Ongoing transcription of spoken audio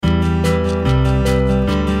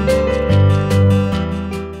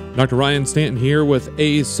Dr. Ryan Stanton here with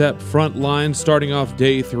ASEP Frontline, starting off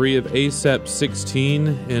day 3 of ASEP 16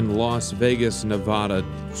 in Las Vegas, Nevada.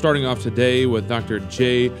 Starting off today with Dr.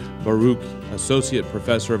 J. Baruch, Associate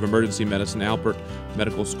Professor of Emergency Medicine, Alpert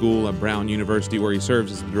Medical School at Brown University, where he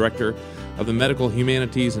serves as the Director of the Medical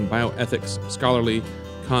Humanities and Bioethics Scholarly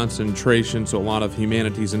Concentration, so a lot of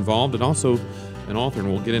humanities involved, and also an author,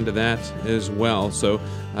 and we'll get into that as well. So,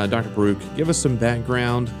 Dr. Baruch, give us some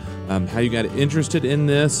background, how you got interested in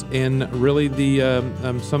this, and really the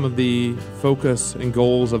some of the focus and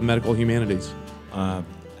goals of medical humanities.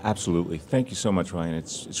 Absolutely. Thank you so much, Ryan.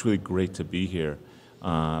 It's really great to be here at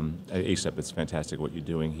ASEP. It's fantastic what you're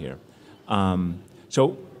doing here.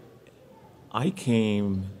 So I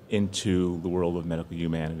came into the world of medical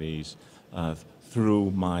humanities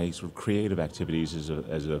through my sort of creative activities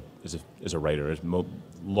as a writer,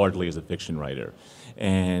 largely as a fiction writer,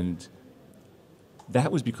 and that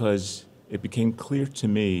was because it became clear to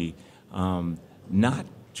me, not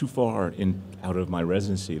too far out of my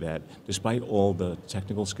residency, that despite all the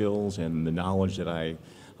technical skills and the knowledge that I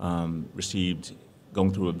received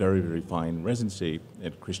going through a very, very fine residency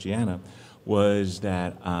at Christiana, was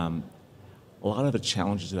that a lot of the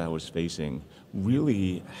challenges that I was facing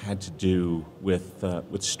really had to do with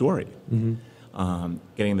story. Mm-hmm.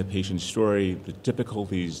 Getting the patient's story, the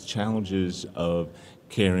difficulties, challenges of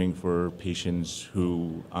caring for patients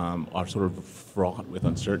who are sort of fraught with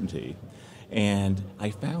uncertainty. And I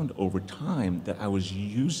found over time that I was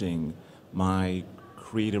using my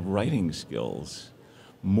creative writing skills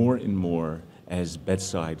more and more as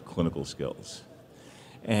bedside clinical skills.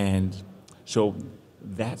 And so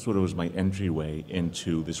that sort of was my entryway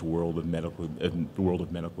into this world of medical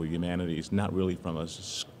humanities, not really from a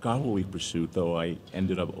scholarly pursuit, though I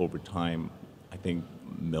ended up over time, I think,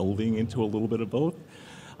 melding into a little bit of both.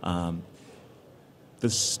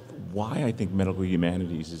 Why I think medical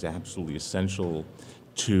humanities is absolutely essential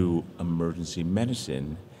to emergency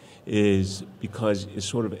medicine is because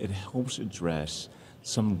it helps address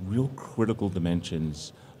some real critical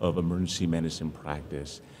dimensions of emergency medicine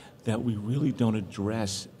practice that we really don't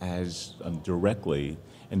address as directly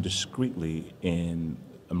and discreetly in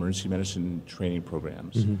emergency medicine training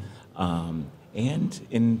programs, mm-hmm. And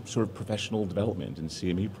in sort of professional development and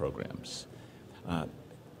CME programs.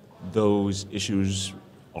 Those issues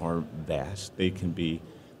are vast. They can be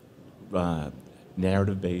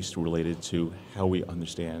narrative-based, related to how we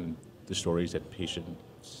understand the stories that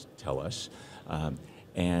patients tell us.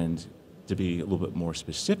 And to be a little bit more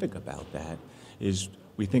specific about that is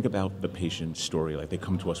we think about the patient's story, like they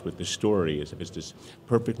come to us with this story as if it's this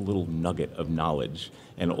perfect little nugget of knowledge,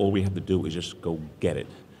 and all we have to do is just go get it,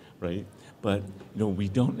 right? But we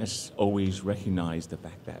don't always recognize the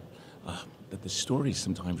fact that the stories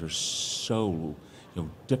sometimes are so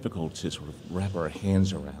difficult to sort of wrap our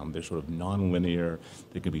hands around. They're sort of nonlinear.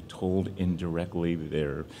 They can be told indirectly.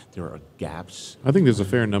 There are gaps. I think there's a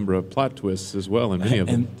fair number of plot twists as well in many of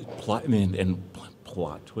them.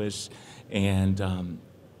 Plot twists, and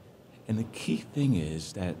the key thing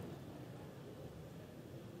is that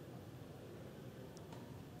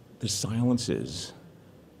the silences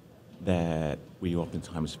that we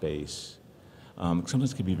oftentimes face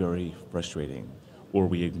sometimes can be very frustrating, or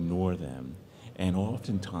we ignore them. And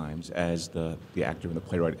oftentimes, as the actor and the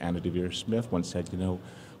playwright Anna Devere Smith once said,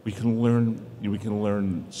 we can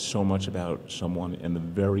learn so much about someone in the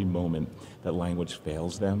very moment that language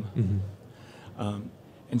fails them. Mm-hmm.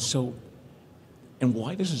 And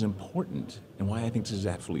why this is important, and why I think this is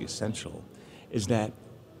absolutely essential, is that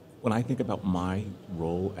when I think about my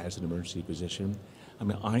role as an emergency physician,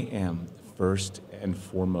 I am first and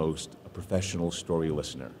foremost a professional story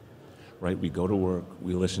listener, right? We go to work,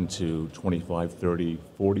 we listen to 25, 30,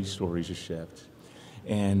 40 stories a shift,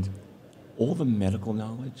 and all the medical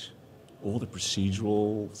knowledge, all the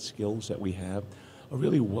procedural skills that we have are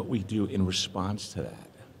really what we do in response to that.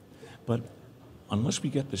 But unless we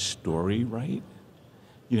get the story right,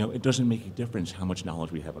 it doesn't make a difference how much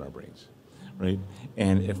knowledge we have in our brains, right?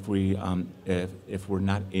 And if we're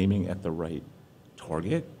not aiming at the right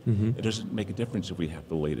target, mm-hmm. It doesn't make a difference if we have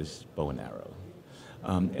the latest bow and arrow.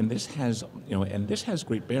 And this has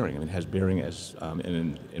great bearing. It has bearing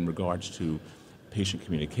in regards to patient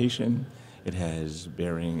communication. It has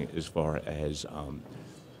bearing as far as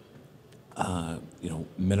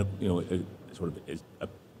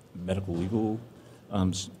medical legal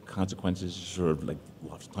consequences. Sort of like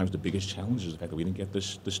lots of times the biggest challenge is the fact that we didn't get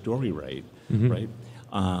the story right, mm-hmm. right?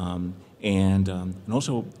 And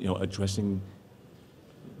also addressing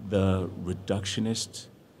the reductionist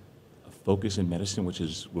focus in medicine, which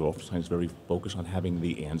is we're oftentimes very focused on having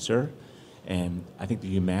the answer, And I think the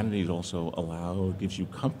humanities also gives you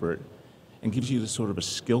comfort and gives you the sort of a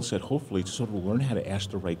skill set, hopefully, to sort of learn how to ask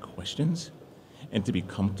the right questions and to be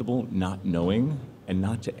comfortable not knowing and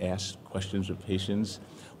not to ask questions of patients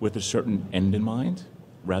with a certain end in mind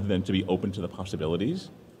rather than to be open to the possibilities.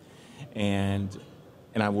 And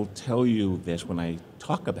I will tell you this, when I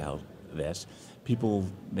talk about this, people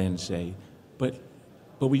then say, but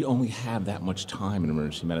we only have that much time in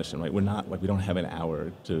emergency medicine, right? We're not, like, we don't have an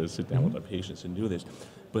hour to sit down with our patients and do this.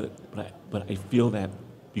 But I feel that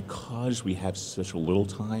because we have such a little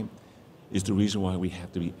time is the reason why we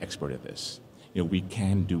have to be expert at this. You know, we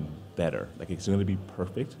can do better. Like, it's going to be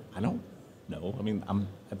perfect. I don't know. I mean,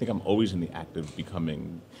 I think I'm always in the act of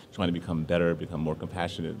trying to become better, become more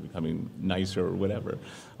compassionate, becoming nicer or whatever.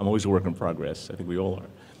 I'm always a work in progress. I think we all are.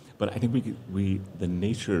 But I think the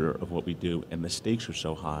nature of what we do and the stakes are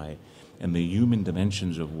so high and the human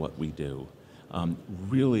dimensions of what we do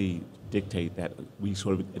really dictate that we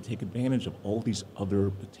sort of take advantage of all these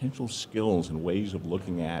other potential skills and ways of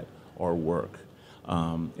looking at our work.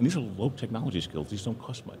 And these are low technology skills. These don't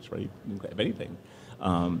cost much, right, if anything.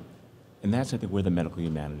 And that's, I think, where the medical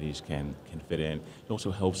humanities can fit in. It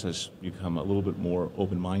also helps us become a little bit more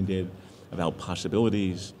open-minded about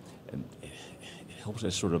possibilities, and it helps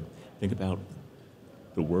us sort of think about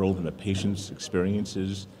the world and the patient's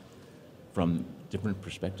experiences from different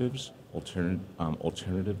perspectives,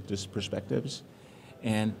 alternative perspectives.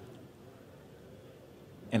 And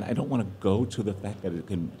I don't want to go to the fact that it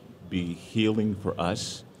can be healing for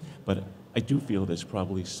us, but I do feel there's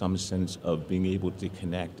probably some sense of being able to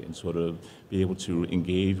connect and sort of be able to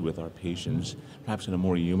engage with our patients, perhaps on a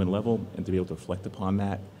more human level, and to be able to reflect upon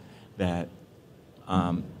that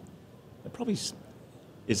probably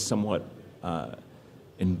is somewhat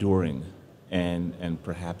enduring and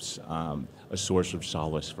perhaps a source of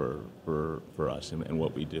solace for us in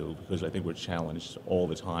what we do, because I think we're challenged all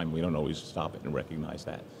the time. We don't always stop it and recognize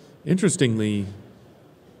that. Interestingly,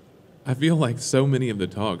 I feel like so many of the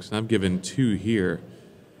talks, and I've given 2 here,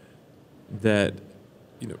 that,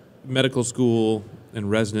 you know, medical school and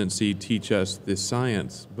residency teach us this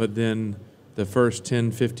science, but then the first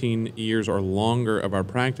 10, 15 years or longer of our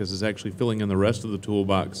practice is actually filling in the rest of the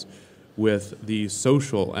toolbox with the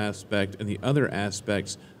social aspect and the other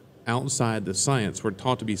aspects outside the science. We're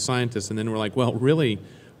taught to be scientists, and then we're like, well, really,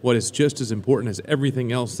 what is just as important as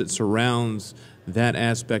everything else that surrounds that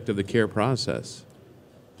aspect of the care process?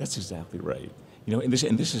 That's exactly right. You know, and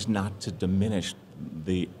this is not to diminish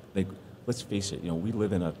let's face it, you know, we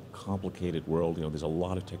live in a complicated world. You know, there's a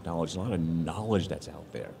lot of technology, a lot of knowledge that's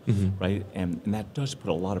out there, right? And that does put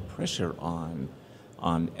a lot of pressure on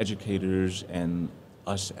educators and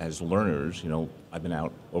us as learners. You know, I've been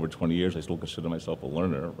out over 20 years. I still consider myself a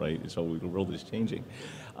learner, right? So the world is changing.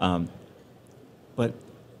 But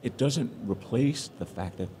it doesn't replace the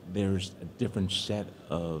fact that there's a different set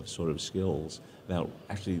of sort of skills that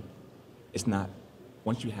actually, it's not,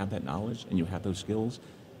 once you have that knowledge and you have those skills,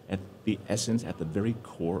 at the essence, at the very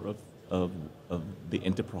core of the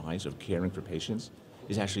enterprise of caring for patients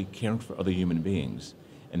is actually caring for other human beings.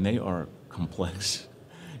 And they are complex,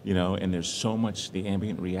 you know, and there's so much, the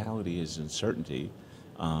ambient reality is uncertainty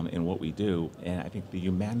in what we do. And I think the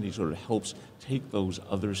humanities sort of helps take those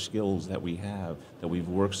other skills that we have, that we've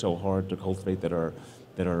worked so hard to cultivate, that our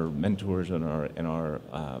mentors and our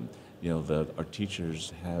our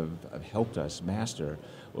teachers have helped us master.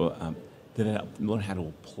 Then learn how to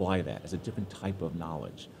apply that as a different type of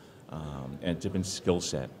knowledge and a different skill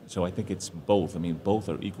set. So I think it's both. I mean, both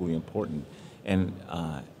are equally important. And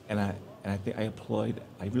I think I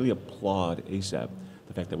really applaud ACEP,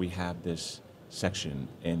 the fact that we have this section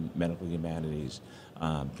in medical humanities,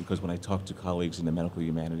 because when I talk to colleagues in the medical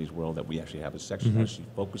humanities world, that we actually have a section that actually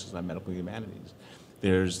focuses on medical humanities.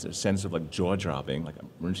 There's a sense of like jaw-dropping, like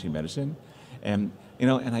emergency medicine. And, you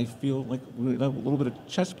know, and I feel like a little bit of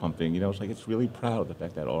chest pumping, you know, it's like it's really proud of the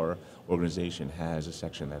fact that our organization has a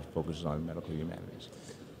section that focuses on medical humanities.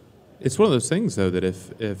 It's one of those things, though, that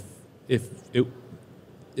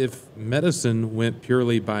if medicine went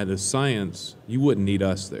purely by the science, you wouldn't need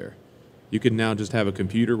us there. You could now just have a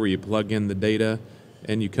computer where you plug in the data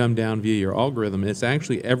and you come down via your algorithm. It's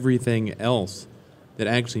actually everything else that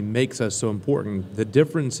actually makes us so important. The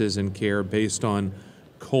differences in care based on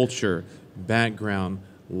culture, background,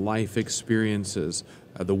 life experiences,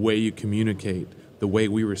 the way you communicate, the way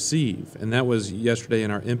we receive. And that was yesterday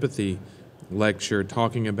in our empathy lecture,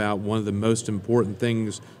 talking about one of the most important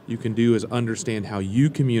things you can do is understand how you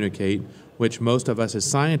communicate, which most of us as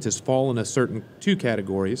scientists fall in a certain 2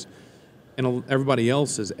 categories, and everybody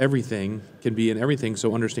else is everything, can be in everything.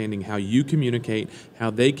 So understanding how you communicate, how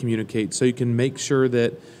they communicate, so you can make sure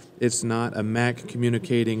that It's not a Mac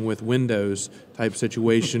communicating with Windows type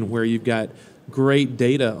situation where you've got great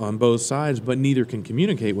data on both sides, but neither can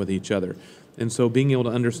communicate with each other. And so being able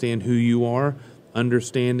to understand who you are,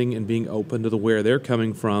 understanding and being open to where they're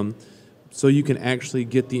coming from, so you can actually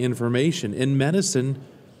get the information. In medicine,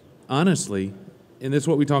 honestly, and this is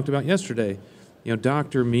what we talked about yesterday,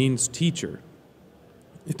 doctor means teacher.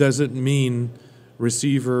 It doesn't mean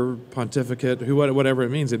receiver, pontificate, whatever it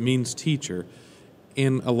means. It means teacher.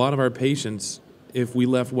 And a lot of our patients, if we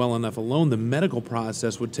left well enough alone, the medical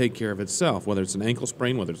process would take care of itself, whether it's an ankle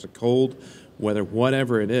sprain, whether it's a cold,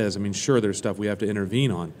 whatever it is. I mean, sure, there's stuff we have to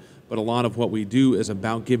intervene on, but a lot of what we do is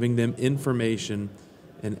about giving them information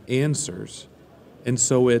and answers. And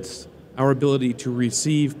so it's our ability to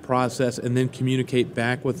receive, process, and then communicate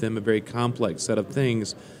back with them a very complex set of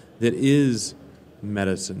things that is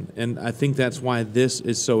medicine. And I think that's why this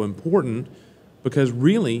is so important, because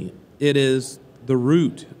really it is the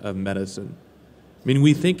root of medicine. I mean,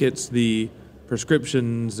 we think it's the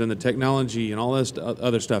prescriptions and the technology and all this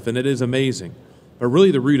other stuff, and it is amazing. But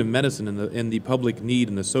really the root of medicine and the public need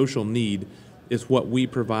and the social need is what we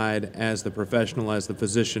provide as the professional, as the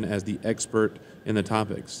physician, as the expert in the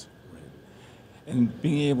topics. Right. And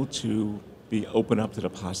being able to be open up to the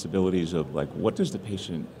possibilities of, like, what does the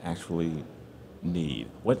patient actually need?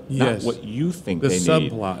 Not what you think they need. The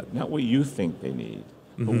subplot. Not what you think they need,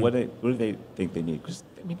 but what do they think they need? Because,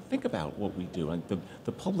 I mean, think about what we do. Like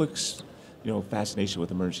the public's, fascination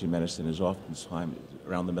with emergency medicine is oftentimes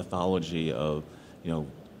around the mythology of,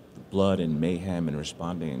 blood and mayhem and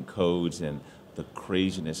responding in codes and the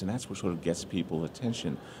craziness, and that's what sort of gets people's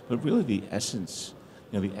attention. But really the essence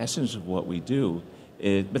of what we do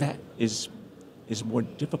but that is more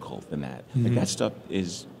difficult than that. Like, that stuff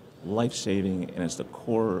is life-saving, and it's the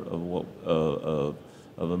core of what of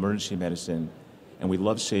emergency medicine, and we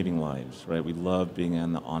love saving lives, right? We love being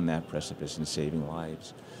on that precipice and saving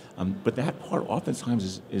lives. But that part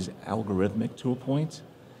oftentimes is algorithmic to a point,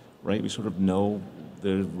 right? We sort of know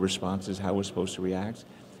the responses, how we're supposed to react.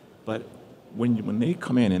 But when they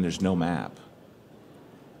come in and there's no map,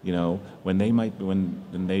 when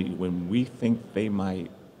we think they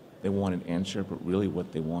want an answer, but really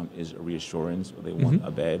what they want is a reassurance, or they want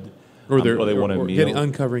a bed, or they want a meal.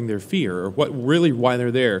 Uncovering their fear, or why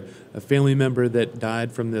they're there. A family member that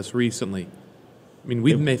died from this recently. I mean,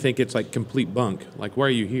 we may think it's like complete bunk, like, why are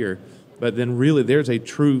you here? But then really there's a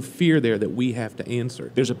true fear there that we have to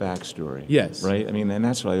answer. There's a backstory. Yes. Right? I mean, and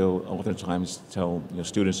that's what I oftentimes tell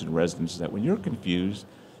students and residents, that when you're confused,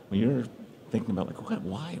 when you're thinking about, like,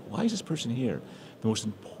 why is this person here? The most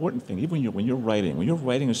important thing, even when you're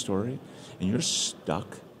writing a story and you're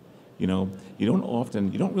stuck, you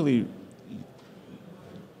don't really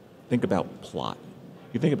think about plot.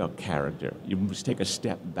 You think about character. You must take a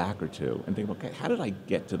step back or two and think, okay, how did I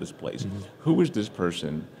get to this place? Who is this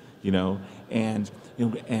person? And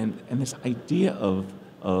this idea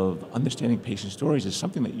of understanding patient stories is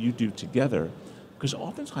something that you do together, because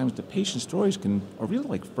oftentimes the patient stories are really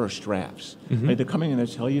like first drafts. Right? They're coming in and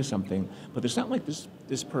they tell you something, but it's not like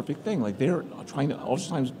this perfect thing. Like, they're trying to,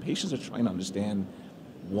 oftentimes patients are trying to understand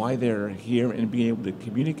why they're here and being able to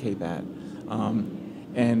communicate that.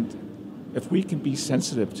 And if we can be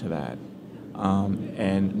sensitive to that,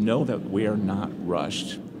 and know that we're not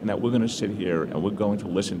rushed, and that we're going to sit here and we're going to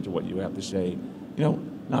listen to what you have to say,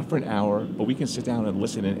 not for an hour, but we can sit down and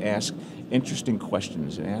listen and ask interesting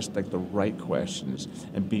questions and ask, like, the right questions,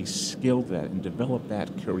 and be skilled at and develop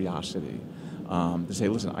that curiosity, to say,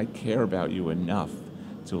 listen, I care about you enough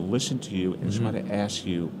to listen to you and try to ask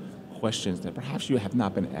you questions that perhaps you have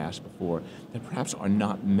not been asked before, that perhaps are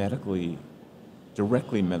not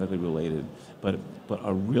directly medically related, but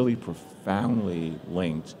are really profoundly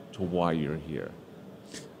linked to why you're here.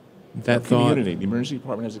 That community, the emergency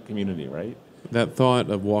department has a community, right? That thought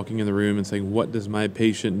of walking in the room and saying, what does my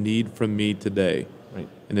patient need from me today? Right.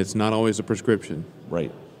 And it's not always a prescription.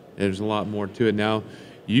 Right. There's a lot more to it. Now,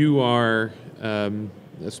 you are,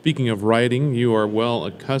 speaking of writing, you are well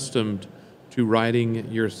accustomed to writing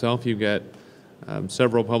yourself. You've got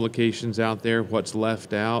several publications out there, What's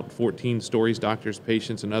Left Out, 14 Stories, Doctors,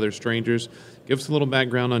 Patients, and Other Strangers. Give us a little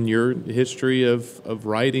background on your history of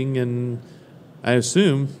writing, and I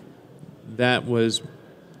assume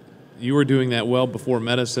you were doing that well before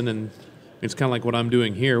medicine, and it's kind of like what I'm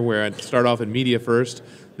doing here, where I start off in media first,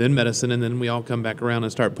 then medicine, and then we all come back around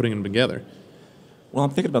and start putting them together. Well, I'm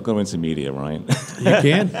thinking about going into media, Ryan. You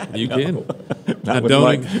can. You can. Not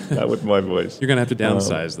with my voice. You're going to have to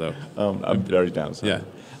downsize, though. I'm very downsized. Yeah.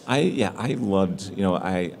 I loved,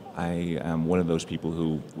 I am one of those people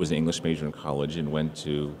who was an English major in college and went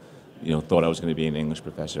to thought I was going to be an English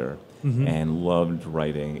professor and loved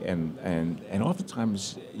writing. And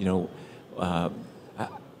oftentimes,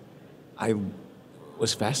 I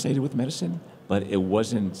was fascinated with medicine, but it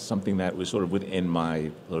wasn't something that was sort of within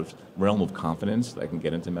my sort of realm of confidence that I can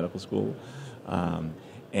get into medical school.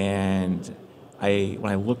 And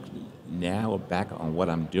when I look now back on what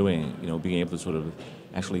I'm doing, being able to sort of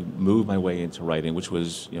actually move my way into writing, which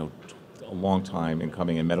was, a long time in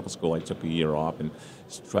coming. In medical school, I took a year off and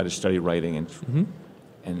tried to study writing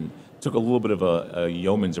and took a little bit of a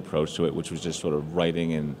yeoman's approach to it, which was just sort of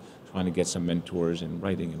writing and trying to get some mentors and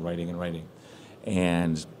writing and writing and writing.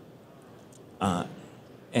 And I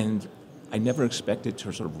never expected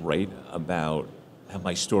to sort of write about, have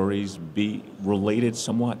my stories be related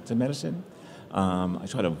somewhat to medicine. I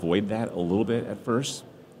tried to avoid that a little bit at first,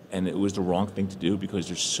 and it was the wrong thing to do because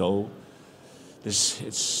there's so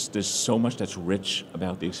much that's rich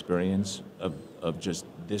about the experience of just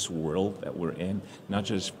this world that we're in, not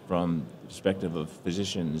just from the perspective of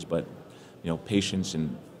physicians, but patients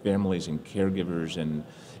and families and caregivers and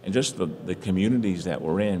just the communities that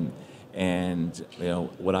we're in. And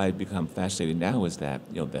what I've become fascinated now is that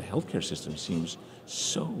the healthcare system seems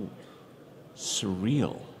so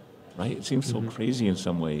surreal, right? It seems so crazy in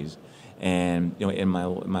some ways. And in my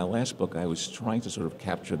last book, I was trying to sort of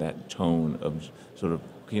capture that tone of sort of,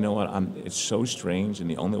 it's so strange, and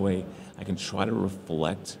the only way I can try to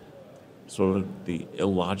reflect sort of the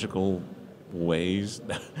illogical ways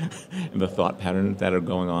and the thought patterns that are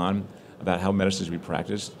going on about how medicine is to be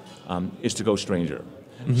practiced is to go stranger.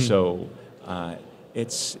 So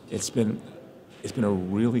it's been a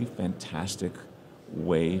really fantastic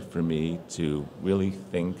way for me to really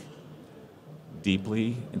think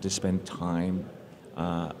deeply and to spend time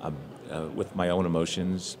with my own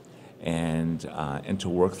emotions and to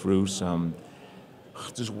work through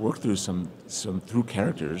through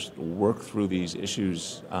characters, work through these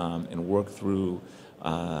issues and work through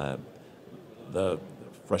the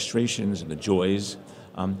frustrations and the joys,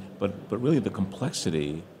 but really the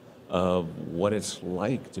complexity of what it's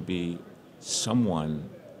like to be someone,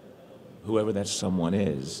 whoever that someone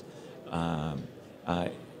is,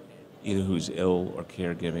 either who's ill or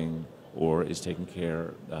caregiving or is taking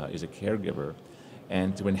care, is a caregiver,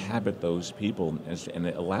 and to inhabit those people, and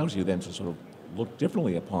it allows you then to sort of look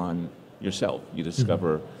differently upon yourself. You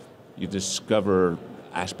discover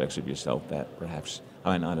aspects of yourself that perhaps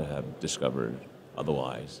I might not have discovered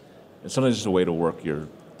otherwise. And sometimes it's a way to work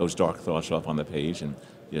those dark thoughts off on the page and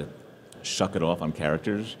shuck it off on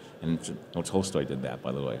characters. And Tolstoy did that,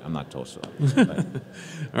 by the way. I'm not Tolstoy.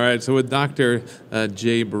 All right, so with Dr.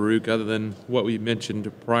 J. Baruch, other than what we mentioned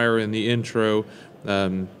prior in the intro,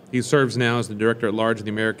 he serves now as the Director at Large of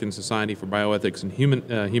the American Society for Bioethics and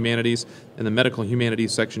Humanities and the Medical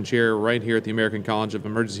Humanities Section Chair right here at the American College of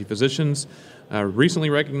Emergency Physicians.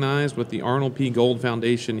 Recently recognized with the Arnold P. Gold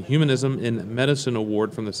Foundation Humanism in Medicine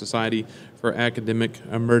Award from the Society for Academic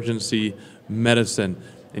Emergency Medicine.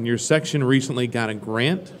 And your section recently got a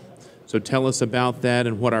grant. So tell us about that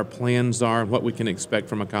and what our plans are and what we can expect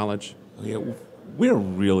from a college. Yeah, we're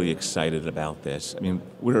really excited about this. I mean,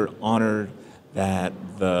 we're honored that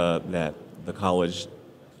the college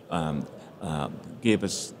gave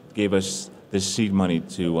us this seed money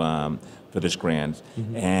for this grant,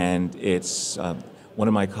 and it's one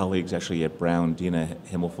of my colleagues actually at Brown, Dina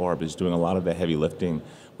Himmelfarb, is doing a lot of the heavy lifting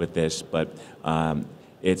with this, but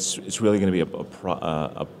it's really going to be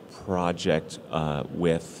a project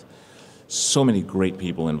with so many great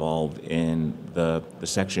people involved in the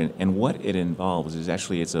section, and what it involves is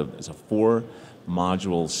actually it's a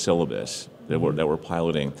 4-module syllabus that we're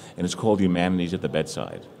piloting, and it's called Humanities at the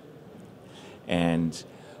Bedside. And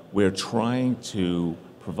we're trying to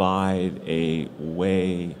provide a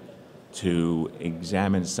way to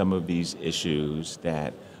examine some of these issues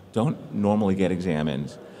that don't normally get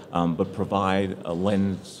examined, but provide a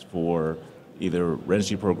lens for either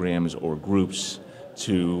residency programs or groups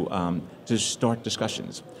to start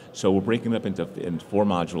discussions. So we're breaking them up in 4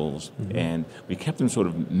 modules, and we kept them sort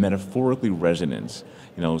of metaphorically resonant.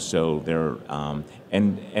 So they're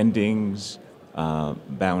endings,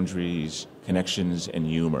 boundaries, connections, and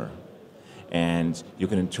humor. And you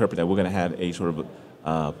can interpret that. We're going to have a sort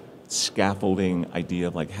of scaffolding idea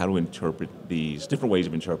of like how to interpret these different ways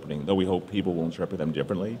of interpreting, though we hope people will interpret them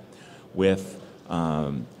differently, with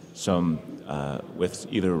with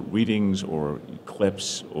either readings or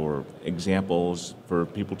clips or examples for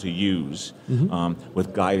people to use,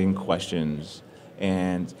 with guiding questions.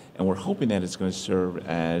 And we're hoping that it's going to serve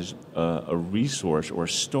as a resource or a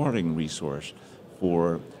starting resource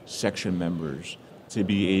for section members to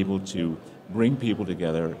be able to bring people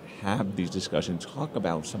together, have these discussions, talk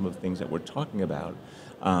about some of the things that we're talking about,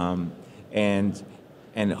 and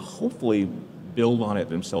hopefully build on it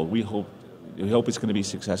themselves. We hope it's going to be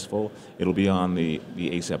successful. It'll be on the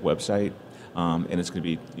ACEP website, and it's going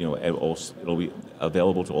to be it'll be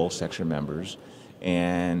available to all section members,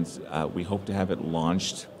 and we hope to have it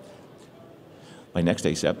launched by next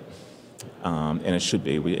ACEP, and it should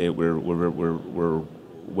be. We're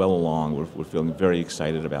well along. We're feeling very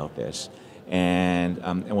excited about this, and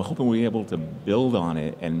we're hoping we'll be able to build on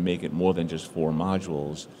it and make it more than just 4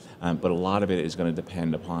 modules. But a lot of it is going to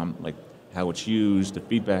depend upon how it's used, the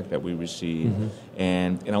feedback that we receive,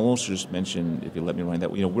 and I'll also just mention, if you let me remind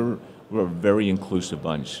that we're a very inclusive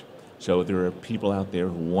bunch. So if there are people out there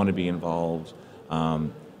who want to be involved,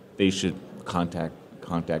 they should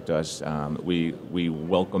contact us. We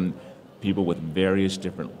welcome people with various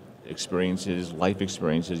different experiences, life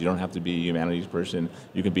experiences. You don't have to be a humanities person.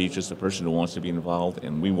 You can be just a person who wants to be involved,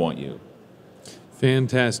 and we want you.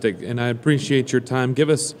 Fantastic, and I appreciate your time. Give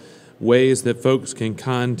us ways that folks can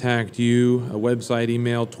contact you, a website,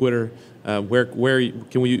 email, Twitter. Where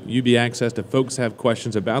can you be accessed if folks have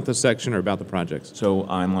questions about the section or about the projects? So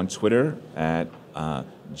I'm on Twitter at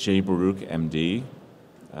jbaruchmd.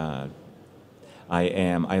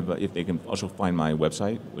 If they can also find my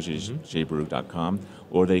website, which is jbaruch.com,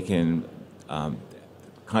 or they can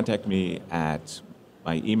contact me at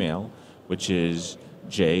my email, which is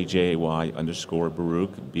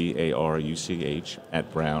jay_Baruch, BARUCH,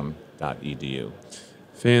 @brown.edu.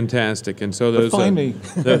 Fantastic. And so those find me.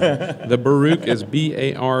 the Baruch is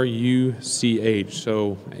BARUCH.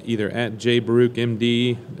 So either at jbaruchmd,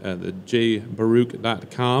 the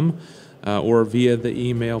jbaruch.com, or via the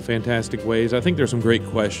email. Fantastic ways. I think there's some great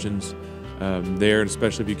questions there,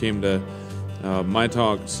 especially if you came to my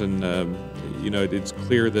talks, and it's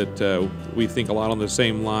clear that we think a lot on the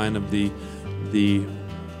same line of the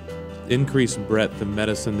increased breadth of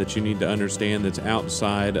medicine that you need to understand that's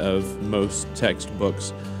outside of most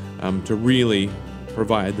textbooks to really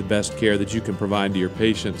provide the best care that you can provide to your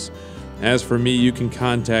patients. As for me, you can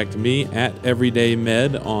contact me at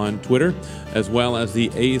EverydayMed on Twitter, as well as the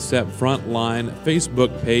ACEP Frontline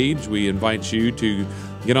Facebook page. We invite you to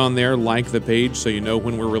get on there, like the page, so you know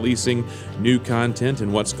when we're releasing new content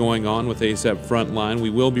and what's going on with ACEP Frontline. We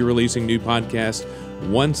will be releasing new podcasts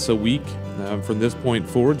once a week from this point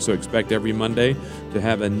forward, so expect every Monday to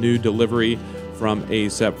have a new delivery from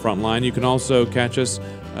ACEP Frontline. You can also catch us.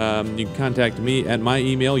 You can contact me at my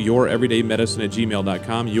email,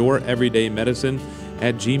 youreverydaymedicine@gmail.com,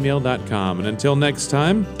 youreverydaymedicine@gmail.com. And until next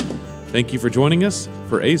time, thank you for joining us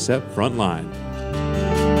for ACEP Frontline.